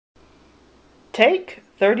Take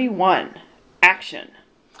 31. Action.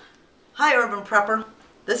 Hi Urban Prepper,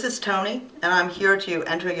 this is Tony and I'm here to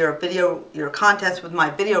enter your contest with my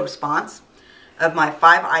video response of my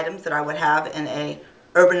 5 items that I would have in a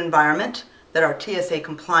urban environment that are TSA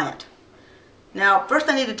compliant. Now first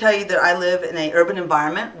I need to tell you that I live in an urban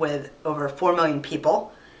environment with over 4 million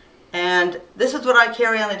people, and this is what I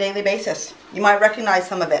carry on a daily basis. You might recognize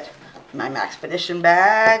some of it. My Maxpedition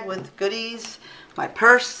bag with goodies, my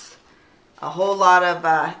purse, a whole lot of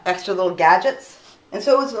extra little gadgets. And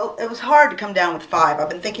so it was hard to come down with 5. I've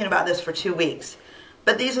been thinking about this for 2 weeks.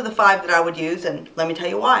 But these are the 5 that I would use, and let me tell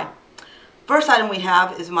you why. First item we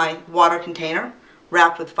have is my water container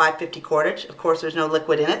wrapped with 550 cordage. Of course there's no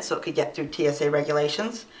liquid in it, so it could get through TSA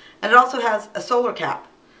regulations. And it also has a solar cap,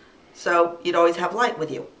 so you'd always have light with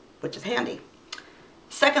you, which is handy.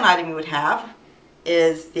 Second item you would have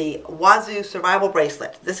is the Wazoo survival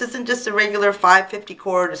bracelet. This isn't just a regular 550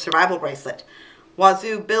 cord survival bracelet.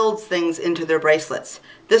 Wazoo builds things into their bracelets.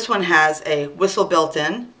 This one has a whistle built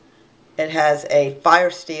in, it has a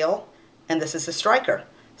fire steel, and this is a striker.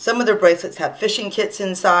 Some of their bracelets have fishing kits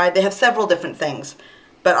inside. They have several different things,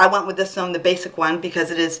 but I went with this one, the basic one,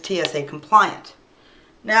 because it is TSA compliant.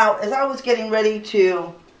 Now, as I was getting ready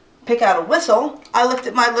to pick out a whistle, I looked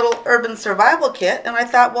at my little urban survival kit and I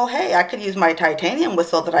thought, well, hey, I could use my titanium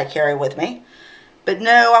whistle that I carry with me. But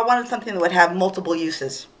no, I wanted something that would have multiple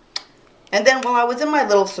uses. And then while I was in my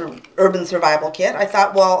little urban survival kit, I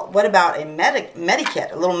thought, well, what about a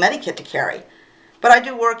medikit, a little medikit to carry? But I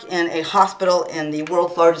do work in a hospital in the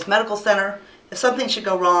world's largest medical center. If something should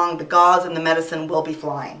go wrong, the gauze and the medicine will be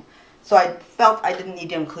flying. So I felt I didn't need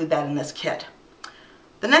to include that in this kit.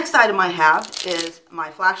 The next item I have is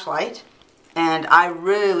my flashlight, and I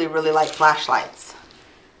really like flashlights.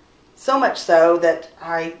 So much so that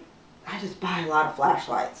I just buy a lot of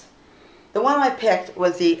flashlights. The one I picked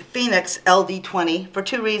was the Phoenix LD20 for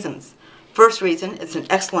 2 reasons. First reason, it's an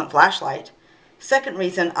excellent flashlight. Second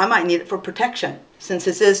reason, I might need it for protection. Since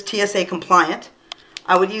this is TSA compliant,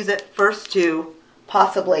 I would use it first to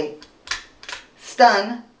possibly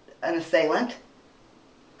stun an assailant,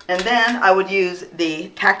 and then I would use the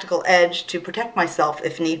tactical edge to protect myself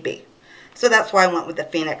if need be. So that's why I went with the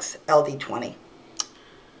Phoenix LD20.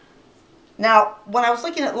 Now, when I was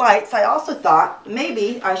looking at lights, I also thought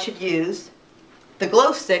maybe I should use the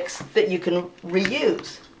glow sticks that you can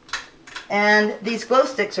reuse. And these glow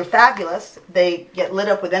sticks are fabulous. They get lit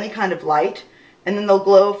up with any kind of light, and then they'll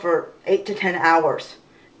glow for 8 to 10 hours.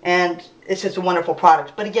 And it's just a wonderful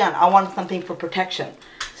product. But again, I wanted something for protection,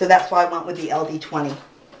 so that's why I went with the LD20.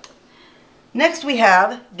 Next we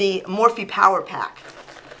have the Morphe Power Pack.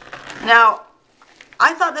 Now,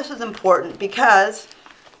 I thought this was important because,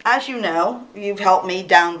 as you know, you've helped me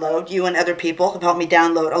download, you and other people have helped me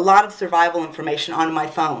download a lot of survival information onto my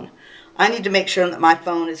phone. I need to make sure that my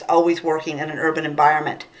phone is always working in an urban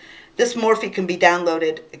environment. This Morphe can be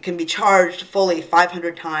downloaded, it can be charged fully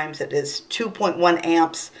 500 times, it is 2.1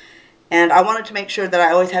 amps, and I wanted to make sure that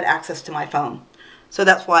I always had access to my phone. So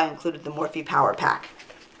that's why I included the Morphe Power Pack.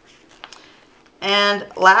 And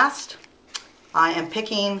last, I am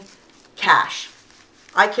picking cash.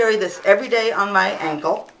 I carry this every day on my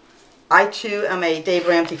ankle. I too am a Dave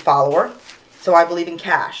Ramsey follower, so I believe in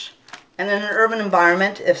cash. And in an urban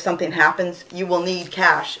environment, if something happens, you will need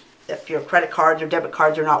cash if your credit cards or debit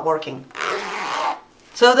cards are not working.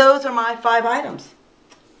 So those are my 5 items.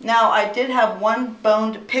 Now, I did have one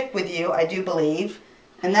bone to pick with you, I do believe,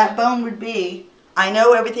 and that bone would be, I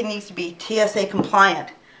know everything needs to be TSA compliant,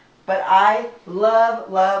 but I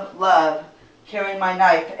love carrying my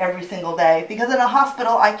knife every single day, because in a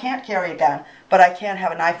hospital I can't carry a gun, but I can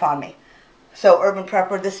have a knife on me. So Urban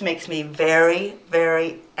Prepper, this makes me very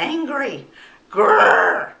angry.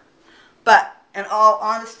 Grrr. But in all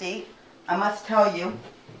honesty, I must tell you,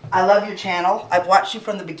 I love your channel. I've watched you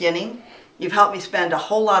from the beginning. You've helped me spend a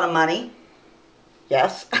whole lot of money.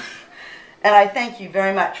 Yes. And I thank you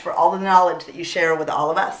very much for all the knowledge that you share with all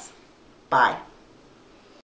of us. Bye.